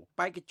វូ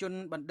បេក្ខជន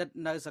បណ្ឌិត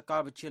នៅសាកល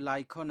វិទ្យាល័យ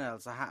Cornell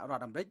សហរ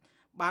ដ្ឋអាមេរិក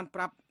បានប្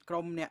រាប់ក្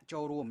រុមអ្នកចូ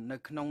លរួមនៅ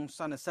ក្នុងស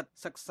ន្និសីទ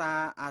សិក្សា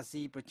អា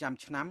ស៊ីប្រចាំ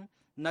ឆ្នាំ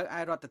នៅ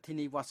ឯរដ្ឋធា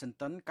នី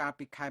Washington កាល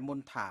ពីខែមុន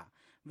ថា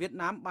វៀត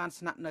ណាមបាន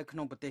ស្នាក់នៅក្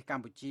នុងប្រទេសក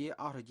ម្ពុជា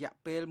អស់រយៈ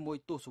ពេលមួយ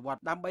ទសវត្ស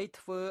រ៍ដើម្បី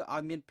ធ្វើឲ្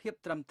យមានភាព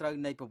ត្រឹមត្រូវ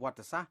នៃប្រវត្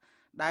តិសាស្ត្រ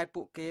ដែល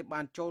ពួកគេ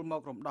បានចូលម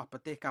ករំដោះប្រ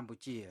ទេសកម្ពុ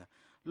ជា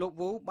លោក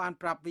វូបាន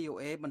ប្រាប់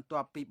VOA បន្ទា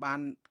ប់ពីបាន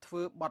ធ្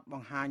វើបទប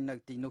ង្ហាញនៅ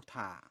ទីនោះ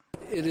ថា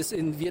It is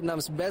in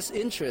Vietnam's best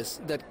interest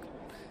that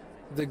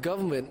the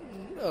government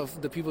of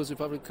the People's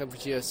Republic of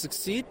Cambodia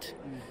succeed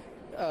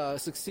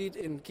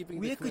in keeping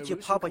វាគឺជា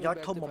ផលប្រយោជ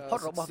ន៍ធំបំផុត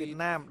របស់វៀត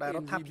ណាមដែលរ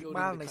ដ្ឋាភិ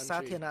បាលនៃសា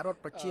ធារណរដ្ឋ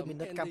ប្រជាមា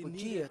និតកម្ពុ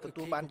ជាទ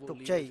ទួលបានជោគ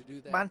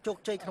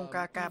ជ័យក្នុង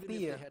ការការពា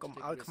រកុំ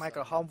ឲ្យខ្មែរ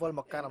ក្រហមវិល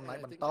មកកាន់អំណាច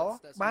បន្ត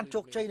បាន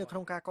ជោគជ័យនៅក្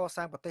នុងការក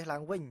សាងប្រទេសឡើ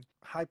ងវិញ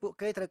ហើយពួក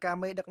គេត្រូវការ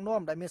មេដឹក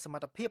នាំដែលមានសម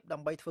ត្ថភាពដើ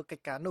ម្បីធ្វើកិ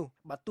ច្ចការនោះ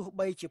បើទោះ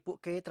បីជាពួក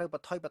គេត្រូវប្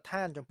រថុយប្រ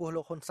ឋានចំពោះ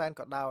លោកហ៊ុនសែន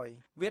ក៏ដោយ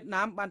វៀត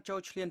ណាមបានចូល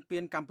ឈ្លានពា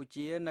នកម្ពុ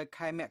ជានៅ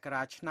ខែមក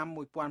រាឆ្នាំ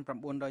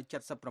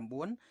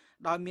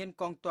1979ដោយមាន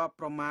កងទ័ព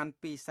ប្រមាណ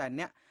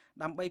 200,000 នាក់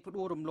ដើម្បីផ្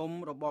ដួលរំលំ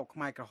របបខ្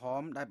មែរក្រហ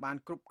មដែលបាន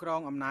គ្រប់គ្រ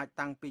ងអំណាច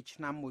តាំងពីឆ្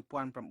នាំ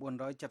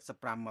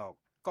1975មក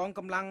កងក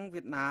ម្លាំង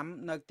វៀតណាម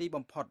នៅទី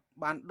បំផុត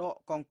បានដក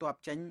កងទ័ព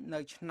ចេញនៅ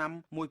ឆ្នាំ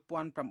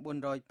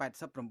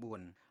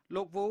1989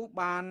លោកវូ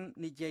បាន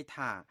និយាយ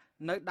ថា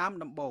នៅដើម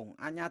ដំបូង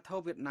អាជ្ញាធរ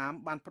វៀតណាម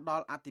បានផ្ដ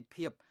ល់អាទិ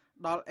ភាព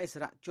ដល់អិស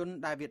រាជជន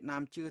ដែលវៀតណា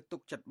មជឿទុ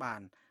កចិត្តបា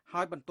ន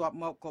ហើយបន្ទាប់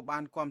មកក៏បា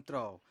នគ្រប់គ្រ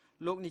ង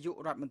លោកនាយក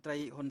រដ្ឋមន្ត្រី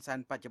ហ៊ុនសែន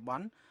បច្ចុប្ប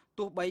ន្ន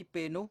ទោះបី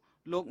ពេលនោះ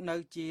លោកនៅ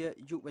ជា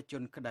យុវជ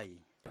នក្តី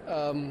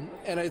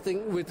And I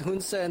think with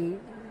Hun Sen,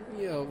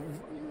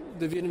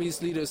 the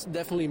Vietnamese leaders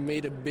definitely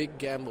made a big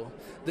gamble.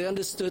 They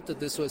understood that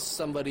this was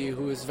somebody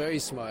who is very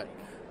smart.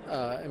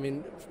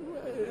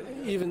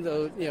 Even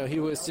though he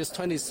was just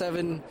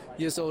 27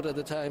 years old at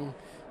the time.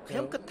 ខ្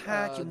ញុំគិតថា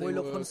ជាមួយ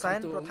លោកហ៊ុនសែន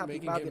រដ្ឋាភិ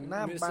បាលវៀត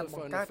ណាមបានប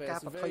ង្កើតការ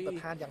ប្រថុយប្រ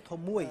ឋានយ៉ាងធំ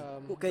មួយ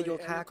ពួកគេយ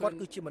ល់ថាគាត់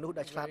គឺជាមនុស្ស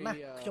ដែលឆ្លាតណាស់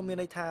ខ្ញុំមាន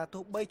ន័យថា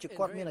ទោះបីជា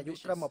គាត់មានអាយុ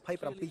ត្រឹម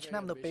27ឆ្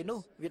នាំនៅពេលនោះ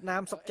វៀតណា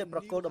មសុខចិត្តប្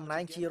រគល់តំណែ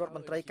ងជារដ្ឋម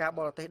ន្ត្រីការ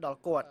បរទេសដល់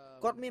គា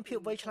ត់មានភាព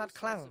វៃឆ្លាត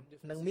ខ្លាំង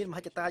និងមានម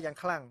ហិច្ឆតាយ៉ាង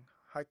ខ្លាំង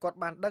ហើយគាត់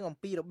បានដឹងអំ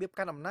ពីរបៀប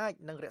កាន់អំណាច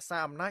និងរក្សា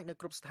អំណាចនៅ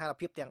គ្រប់ស្ថាន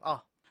ភាពទាំងអ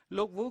ស់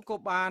លោកវូក៏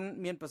បាន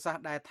មានប្រសាស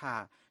ន៍ដែរថា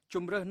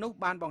ជំរឿសនោះ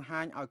បានបង្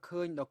ហាញឲ្យ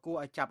ឃើញដល់គួរ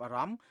ឲ្យចាប់អារ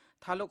ម្មណ៍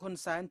ថាលោកហ៊ុន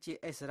សែនជា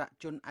អិសរាជ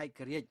ជនឯ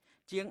ករាជ្យ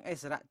ជាងអិ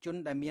សរាជជន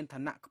ដែលមានឋា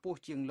នៈខ្ពស់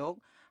ជាងលោក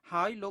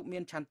ហើយលោកមា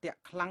នឆន្ទៈ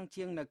ខ្លាំង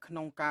ជាងនៅក្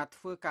នុងការ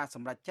ធ្វើការស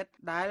ម្រេចចិត្ត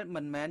ដែល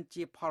មិនមែន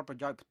ជាផលប្រ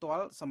យោជន៍ផ្ទា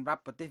ល់សម្រា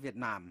ប់ប្រទេសវៀត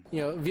ណាម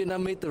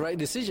Vietnam made the right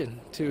decision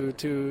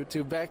to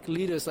back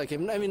leaders like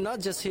him. I mean not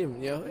just him,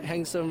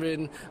 Heng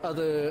Samrin,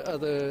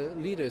 other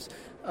leaders.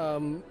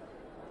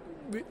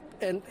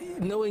 And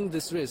knowing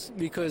this risk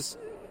because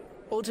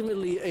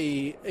ultimately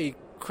a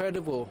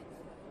credible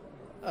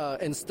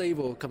and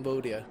stable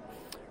Cambodia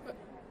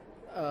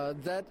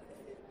that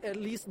at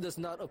least does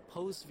not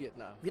oppose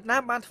Vietnam. វៀតណា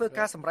មបានធ្វើ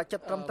ការសម្រេចចិ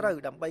ត្តត្រឹមត្រូវ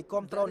ដើម្បីគ្រ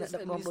ប់គ្រងអ្នកដឹ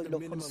កនាំដោយលោ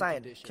កហ៊ុនសែន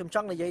ខ្ញុំច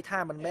ង់និយាយថា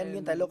មិនមែនមា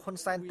នតែលោកហ៊ុន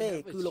សែនទេ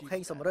គឺលោកហេ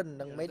ងសំរិន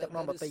និងមេដឹក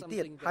នាំដទៃ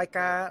ទៀតហើយ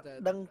ការ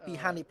ដឹងពី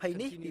ហានិភ័យ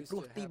នេះពីព្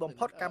រោះទីបំ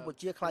ផុតកម្ពុ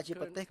ជាក្លាយជា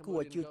ប្រទេសគួរ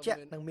ឲ្យជឿជាក់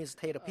និងមានស្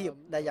ថិរភាព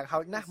ដែលយ៉ាងហោ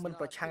ចណាស់មិន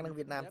ប្រឆាំងនឹង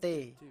វៀតណាមទេ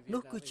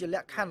នោះគឺជាល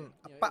ក្ខខណ្ឌ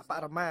អបប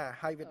រមា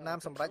ហើយវៀតណាម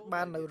សម្រេច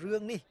បាននៅរឿ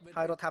ងនេះ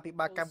ហើយរដ្ឋាភិ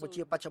បាលកម្ពុ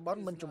ជាបច្ចុប្បន្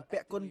នមិនជំពា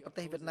ក់គុណប្រ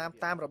ទេសវៀតណាម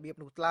តាមរបៀប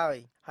នោះឡើយ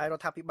ហើយរ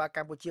ដ្ឋាភិបាលក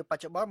ម្ពុជាប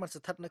ច្ចុប្បន្នមិន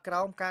ស្ថិតនៅក្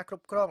រោមការគ្រ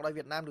ប់គ្រងដោយ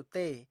វៀតណាមនោះ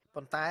ទេ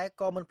ប៉ុន្តែ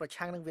ក៏មិនប្រ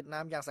ឆាំងនឹងវៀតណា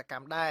មយ៉ាងសក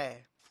ម្មដែរ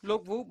លោ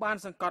កវូបាន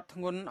សង្កត់ធ្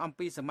ងន់អំ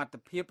ពីសមត្ថ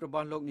ភាពរប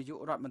ស់លោកនាយក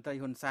រដ្ឋមន្ត្រី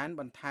ហ៊ុនសែន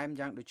បន្ថែម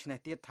យ៉ាងដូចនេះ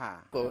ទៀតថា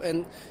And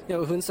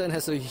Hun Sen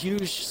has a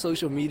huge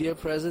social media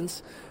presence.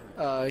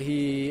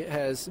 He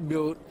has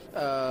built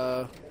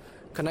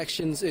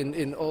connections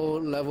in all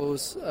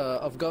levels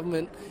of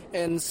government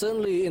and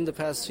certainly in the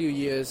past few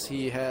years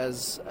he has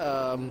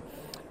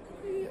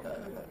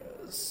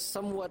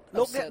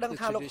លោកអ្នកដឹង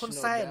ថាលោកហ៊ុន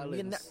សែន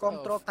មានអ្នកគាំ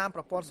ទ្រតាម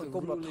ប្រព័ន្ធសង្គ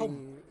មដ៏ធំ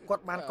គា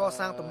ត់បានក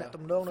សាងទំនាក់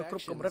ទំនងនៅគ្រ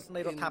ប់កម្រិត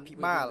នៃរដ្ឋាភិ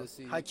បាល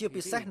ហើយជា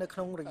ពិសេសនៅក្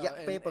នុងរយៈ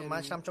ពេលប្រមា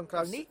ណឆ្នាំចុងក្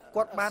រោយនេះ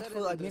គាត់បានធ្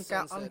វើឲ្យមាន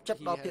ការអន់ចិត្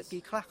តដល់ភាគី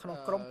ខ្លះក្នុង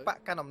ក្រុមបក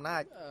កណ្ដាលអំណា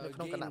ចនៅក្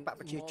នុងគណៈបក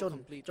ប្រជាជន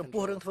ចំ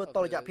ពោះរឿងធ្វើត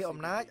លយៈភាពអំ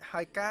ណាច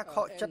ហើយការខ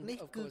កចិត្តនេះ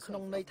គឺក្នុ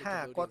ងន័យថា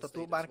គាត់ទ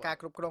ទួលបានការ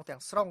គ្រប់គ្រងទាំ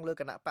ងស្រុងលើ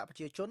គណៈបកប្រ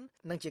ជាជន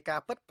និងជាការ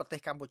ពិតប្រទេស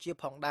កម្ពុជា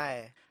ផងដែរ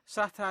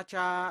សាស្ត្រា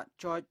ចារ្យ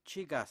George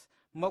Chigas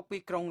មកពី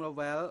ក្រុង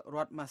Lowell រ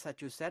ដ្ឋ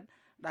Massachusetts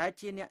ដែល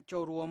ជាអ្នកចូ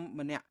លរួម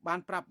ម្នាក់បាន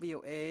ប្រាប់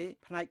VOA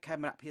ផ្នែកខេម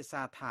រៈភា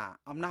សាថា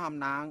អំណះអំ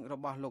ណាងរ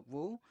បស់លោក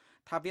វូ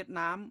ថាវៀត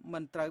ណាមមិ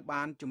នត្រូវ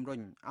បានជំរុ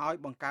ញឲ្យ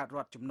បង្កើតរ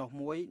ដ្ឋចំណុះ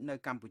មួយនៅ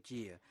កម្ពុ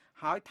ជា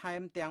ហើយថែ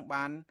មទាំង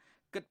បាន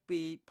គិត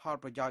ពីផល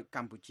ប្រយោជន៍ក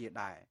ម្ពុជា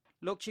ដែរ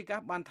លោក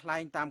Chigas បានថ្លែ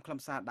ងតាមខ្លឹម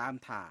សារដើម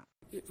ថា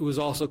it was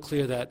also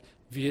clear that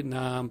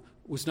Vietnam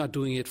was not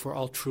doing it for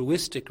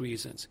altruistic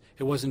reasons.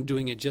 It wasn't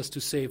doing it just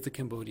to save the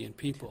Cambodian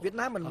people. វៀត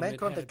ណាមមិនមែន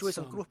គ្រាន់តែជួយ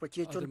សង្គ្រោះប្រ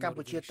ជាជនកម្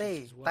ពុជាទេ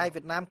តែ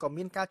វៀតណាមក៏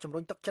មានការជំរុ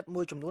ញទឹកចិត្ត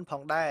មួយចំនួនផ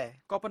ងដែរ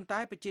ក៏ប៉ុន្តែ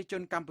ប្រជាជ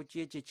នកម្ពុ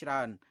ជាជាច្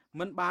រើន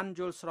មិនបាន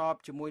យល់ស្រប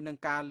ជាមួយនឹង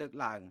ការលើក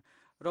ឡើង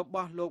រប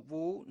ស់លោក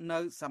វូនៅ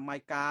សម័យ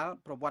កាល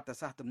ប្រវត្តិ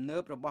សាស្ត្រទំនើ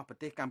បរបស់ប្រ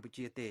ទេសកម្ពុ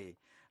ជាទេ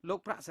លោក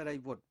ប្រាក់សេរី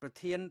វុឌ្ឍប្រ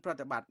ធានប្រ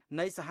តិបត្តិ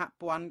នៃសហ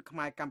ព័ន្ធខ្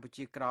មែរកម្ពុ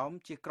ជាក្រោម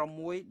ជាក្រុម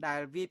មួយដែល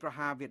វាយប្រ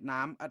ហារវៀត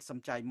ណាមឥតសំ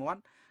ចៃមា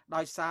ត់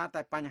ដោយសារ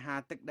តែបញ្ហា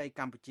ទឹកដី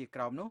កម្ពុជាក្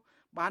រោមនោះ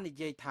បាននិ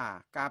យាយថា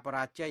ការប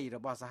រាជ័យរ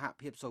បស់សហ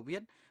ភាពសូវៀ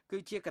តគឺ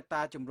ជាកត្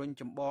តាជំរុញ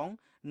ចម្បង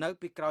នៅ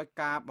ពីក្រោយ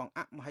ការបង្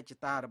អាក់មហិច្ឆ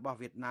តារបស់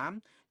វៀតណាម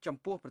ចំ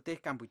ពោះប្រទេស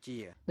កម្ពុជា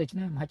ដូច្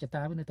នេះមហិច្ឆ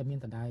តាវានៅតែមាន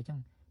ដដែលអញ្ចឹង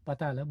ប៉ុន្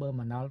តែឥឡូវបើ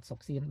មកដល់ស្រុក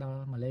សៀមដ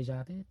ល់ម៉ាឡេស៊ី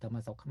ទេតែម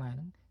កស្រុកខ្មែរហ្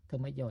នឹងធ្វើ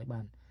ម៉េចយកឲ្យ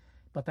បាន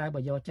ប៉ុន្តែបើ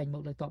យកចេញម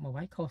កលើតបមក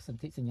វាយខុសស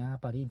ន្ធិសញ្ញា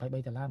ប៉ារីស23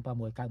ដុល្លារ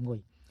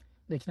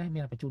1691ដូច្នេះ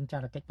មានបញ្ជូនចា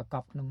រកិច្ចប្រក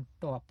បក្នុង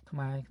តបខ្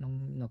មែរក្នុង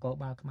នគរ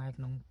បាលខ្មែរ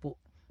ក្នុងពួក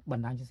ប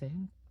ណ្ដាញផ្សេង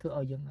ធ្វើ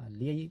ឲ្យយើង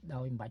លាយ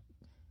ដោយមិនបាច់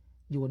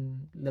យួន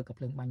លើកកំ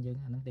ភ្លើងបាញ់យើង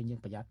អាហ្នឹងដែលយើង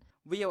ប្រយ័ត្ន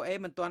VOA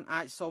មិនទាន់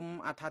អាចសុំ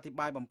អត្ថាធិប្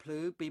បាយបំភ្លឺ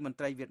ពីមន្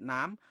ត្រីវៀត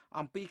ណាម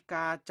អំពី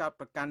ការចោទ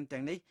ប្រកាន់ទាំ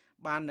ងនេះ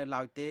បាននៅ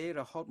ឡើយទេ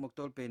រហូតមក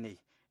ទល់ពេលនេះ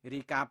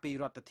រាយការណ៍ពី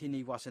រដ្ឋធានី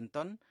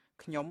Washington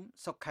ខ្ញុំ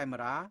សុកខេម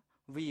រា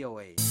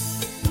VOA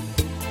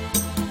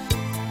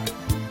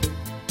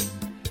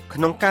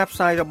ក្នុងការផ្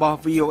សាយរបស់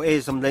VOA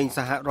សម្លេងស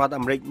ហរដ្ឋ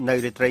អាមេរិកនៅ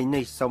រាត្រី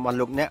នេះសូមអរ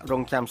លោកអ្នករ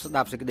ងចាំស្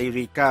ដាប់សេចក្តី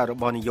រាយការណ៍រ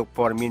បស់នាយក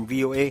ព័ត៌មាន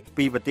VOA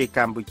ពីប្រទេសក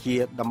ម្ពុជា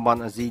តំបន់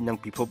អាស៊ីនិង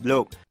ពិភពលោ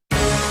ក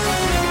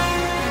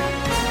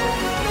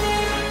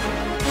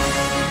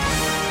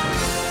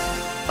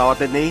ត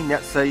ទៅនេះអ្ន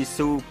កស្រី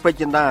ស៊ូពេជ្រ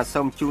ចិន្តា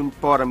សូមជូន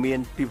ព័ត៌មាន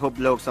ពិភព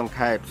លោកសង្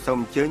ខេបសូម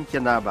អញ្ជើញចិ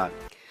ន្តាបាទ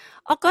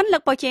អរគុណលោ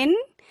កប៉ូចិន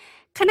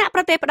គណៈប្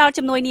រទេសផ្ដល់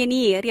ជំនួយនា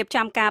នារៀប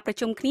ចំការប្រ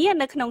ជុំគ្នា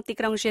នៅក្នុងទី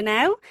ក្រុងហ្សឺ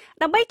ណែវ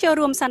ដើម្បីចូល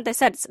រួមសន្និ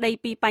សីទស្ដី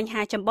ពីបញ្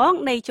ហាចម្បង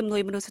នៃជំនួ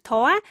យមនុស្សធ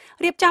ម៌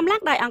រៀបចំឡើ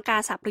ងដោយអង្គកា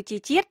រសហប្រជា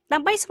ជាតិដើ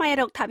ម្បីស្វែង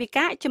រកថវិ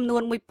កាចំនួ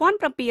ន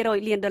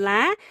$1,700 លាន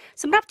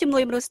សម្រាប់ជំនួ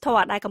យមនុស្សធ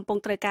ម៌ដែលកំពុង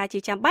ត្រូវការជា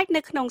ចាំបាច់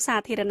នៅក្នុងសា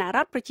ធារណរ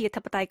ដ្ឋប្រជាធិ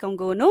បតេយ្យកុង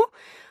ហ្គោនោះ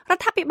រ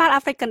ដ្ឋាភិបាល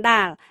អាហ្វ្រិកកណ្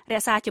ដាលរ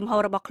ក្សាជំហរ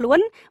របស់ខ្លួន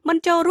មិន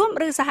ចូលរួម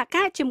ឬសហ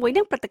ការជាមួយ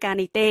នឹងព្រឹត្តិការណ៍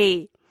នេះទេ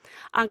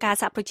អង្គការ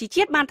សហប្រជា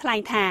ជាតិបានថ្លែង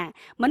ថា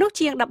មនុស្ស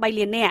ជាង13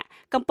លាននាក់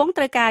កំពុង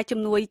ត្រូវការជំ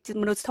នួយ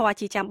មនុស្សធម៌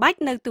ជាចាំបាច់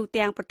នៅទូ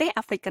ទាំងប្រទេស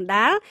អាហ្វ្រិកកណ្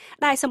ដាល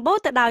ដែលសម្បូរ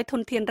ទៅដោយធ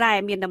នធានរ៉ែ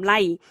មានតម្លៃ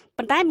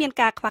ប៉ុន្តែមាន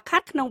ការខ្វះខា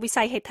តក្នុងវិ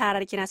ស័យហេដ្ឋា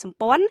រចនាសម្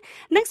ព័ន្ធ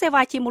និងសេ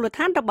វាជាមូលដ្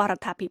ឋានរបស់រ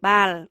ដ្ឋាភិ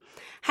បាល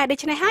ហើយដូ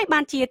ច្នេះហើយបា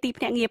នជាទី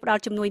ភ្នាក់ងារផ្ដ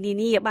ល់ជំនួយនា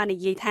នាបាននិ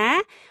យាយថា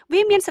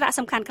វាមានសារៈ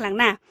សំខាន់ខ្លាំង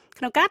ណាស់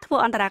ក្នុងការធ្វើ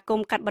អន្តរាគម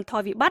ន៍កាត់បន្ថ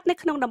យវិបត្តិនៅ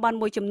ក្នុងតំបន់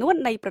មួយចំនួន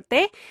នៃប្រ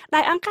ទេសដែ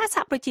លអង្គការស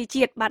ហប្រជា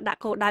ជាតិបានដា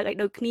ក់គោលដៅឲ្យ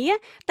ដូចគ្នា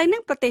ទៅនឹ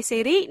ងប្រទេសសេ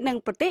រីនិង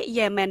ប្រទេស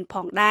យេម៉ែនផ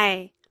ងដែរ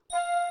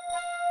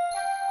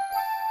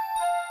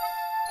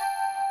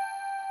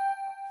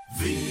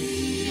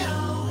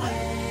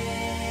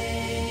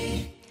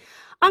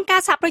អង្គកា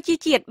រសហប្រជា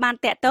ជាតិបាន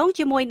តាក់ទង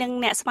ជាមួយនឹង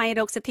អ្នកស្វែង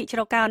រកសិទ្ធិជ្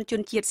រកកោនជ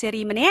នជាតិសេ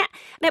រីម្នាក់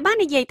ដែលបាន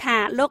និយាយថា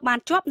លោកបាន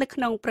ជាប់នៅក្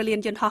នុងព្រលាន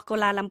យន្តហោះកូ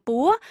ឡាឡាំពួ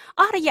រ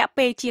អស់រយៈ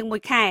ពេលជាង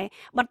1ខែ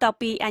បន្ទាប់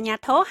ពីអាជ្ញា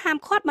ធរហាម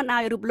ឃាត់មិនឲ្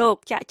យរូបលោក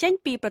ចាកចេញ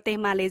ពីប្រទេស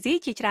ម៉ាឡេស៊ី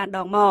ជាច្រើនដ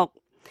ងមក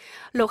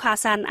លោកហា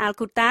សានអាល់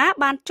គូតា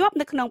បានជាប់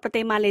នៅក្នុងប្រ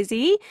ទេសម៉ាឡេ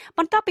ស៊ីប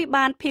ន្ទាប់ពី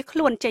បានភៀសខ្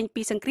លួនចេញ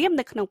ពីសង្គ្រាម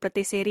នៅក្នុងប្រ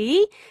ទេសសេរី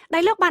ដែ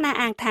លលោកបានអះ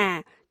អាងថា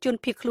ជន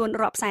ភៀសខ្លួន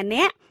រាប់សែន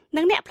នាក់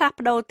និងអ្នកផ្លាស់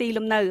ប្ដូរទី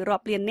លំនៅរា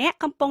ប់លាននាក់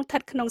កំពុងស្ថិ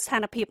តក្នុងស្ថា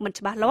នភាពមិន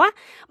ច្បាស់លាស់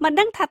មិន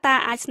ដឹងថាតើ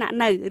អាចស្នាក់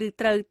នៅឬ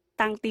ត្រូវ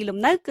តាំងទីលំ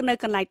នៅនៅ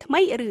កន្លែងថ្មី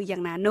ឬយ៉ា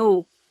ងណានោះ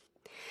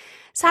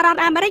សហរដ្ឋ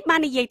អាមេរិកបា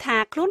ននិយាយថា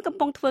ខ្លួនកំ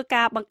ពុងធ្វើ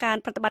ការបង្កើន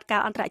ប្រតិបត្តិកា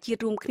រអន្តរជាតិ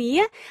រួមគ្នា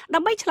ដើ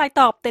ម្បីឆ្លើយ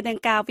តបទៅនឹង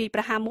ការវាយប្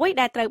រហារមួយ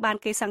ដែលត្រូវបាន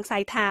គេសង្ស័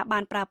យថាបា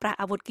នប្រើប្រាស់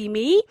អាវុធគី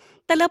មី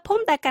ទៅលើភូ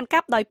មិដែលកាន់កា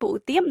ប់ដោយពួក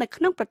ឧទាមនៅ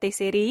ក្នុងប្រទេស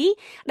សេរី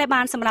ដែល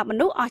បានសម្លាប់ម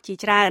នុស្សអស់ជា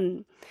ច្រើន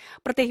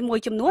ប្រទេសមួយ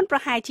ចំនួនប្រ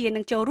ហែលជានឹ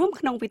ងចូលរួម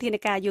ក្នុងវិធាន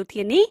ការយោ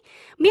ធានេះ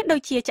មានដូ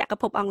ចជាចក្រ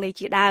ភពអង់គ្លេស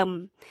ជាដើម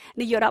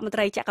នាយករដ្ឋមន្ត្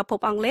រីចក្រភព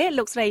អង់គ្លេស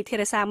លោកស្រី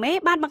Theresa May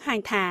បានបង្ហាញ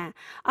ថា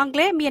អង់គ្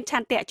លេសមានឆ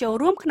ន្ទៈចូល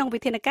រួមក្នុងវិ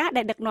ធានការ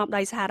ដែលដឹកនាំ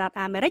ដោយសហរដ្ឋ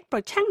អាមេរិកប្រ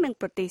ឆាំងនឹង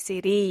ប្រទេសសេ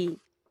រី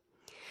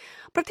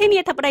ប្រធានា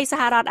ធិបតីស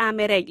ហរដ្ឋអា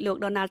មេរិកលោក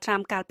Donald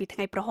Trump កាលពីថ្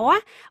ងៃប្រហ័ស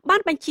បា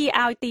នបញ្ជា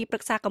ឲ្យទីប្រឹ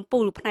ក្សាកម្ពុ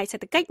ជាផ្នែកសេ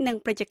ដ្ឋកិច្ចនិង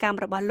ពាណិជ្ជកម្ម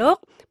របស់លោក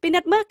ពិនិ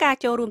ត្យមើលការ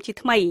ចូលរួមជា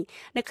ថ្មី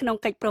នៅក្នុង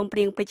កិច្ចព្រមព្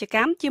រៀងពាណិជ្ជក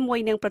ម្មជាមួយ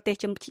នឹងប្រទេស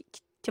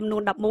ចំនួ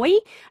ន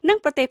11និង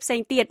ប្រទេសផ្សេង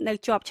ទៀតនៅ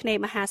ជាប់ឆ្នេរ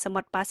មហាសមុ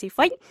ទ្រប៉ាស៊ីហ្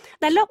វិក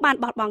ដែលលោកបាន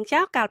បោះបង់ចោ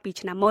លកាលពី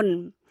ឆ្នាំមុន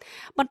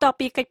បន្ទាប់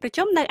ពីកិច្ចប្រ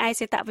ជុំនៅឯ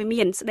សេតវិ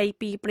មានស្ដី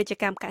ពីពាណិជ្ជ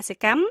កម្មកសិ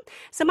កម្ម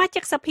សមាជិ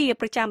កសភា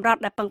ប្រចាំរដ្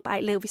ឋដែលពឹងផ្អែក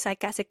លើវិស័យ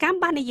កសិកម្ម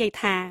បាននិយាយ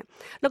ថា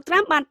លោកត្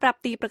រាំបានប្រាប់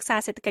ទីប្រឹក្សា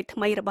សេដ្ឋកិច្ចថ្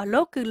មីរបស់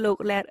លោកគឺលោក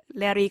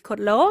Larry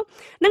Kudlow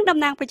និងតំ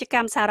ណាងពាណិជ្ជក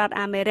ម្មសហរដ្ឋ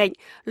អាមេរិក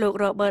លោក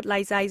Robert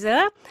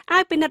Lighthizer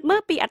ឲ្យពិនិត្យមើ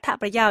លពីអត្ថ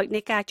ប្រយោជន៍នៃ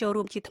ការចូល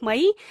រួមជាថ្មី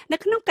នៅ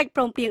ក្នុងកិច្ចព្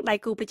រមព្រៀងដៃ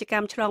គូពាណិជ្ជក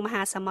ម្មឆ្លងម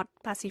ហាសមុទ្រ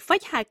ប៉ាស៊ីហ្វិ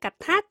កហៅកាត់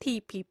ថា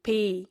TPP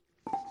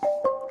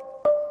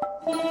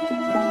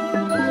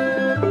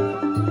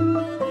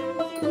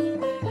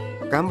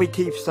កម្មវិ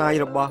ធីផ្សាយ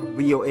របស់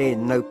VOA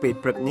នៅពេល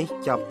ព្រឹកនេះ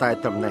ចាប់តែ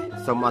ត្រឹមនេះ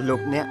សូមអរលោ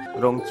កអ្នក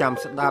រងចាំ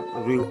ស្ដាប់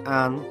ឬ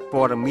អាន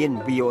ព័ត៌មាន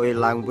VOA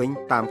ឡើងវិញ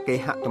តាមគេ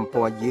ហទំ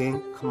ព័រយើង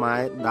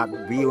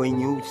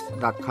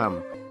khmer.voanews.com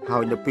ហើ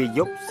យនៅពេលយ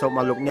ប់សូម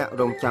ឲ្យលោកអ្នក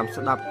រងចាំ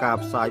ស្ដាប់ការ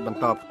ផ្សាយបន្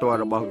តផ្ទាល់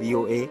របស់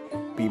VOA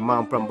ពីម៉ោ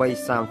ង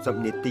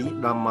 8:30 នាទី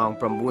ដល់ម៉ោង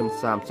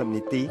 9:30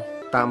 នាទី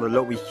តាមរល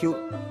កវិទ្យុ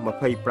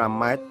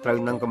 25 ម៉ែត្រត្រូវ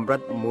នឹងកម្រិ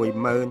ត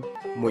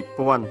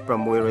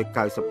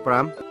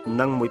 11695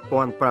 និង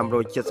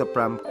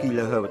 1575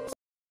 kHz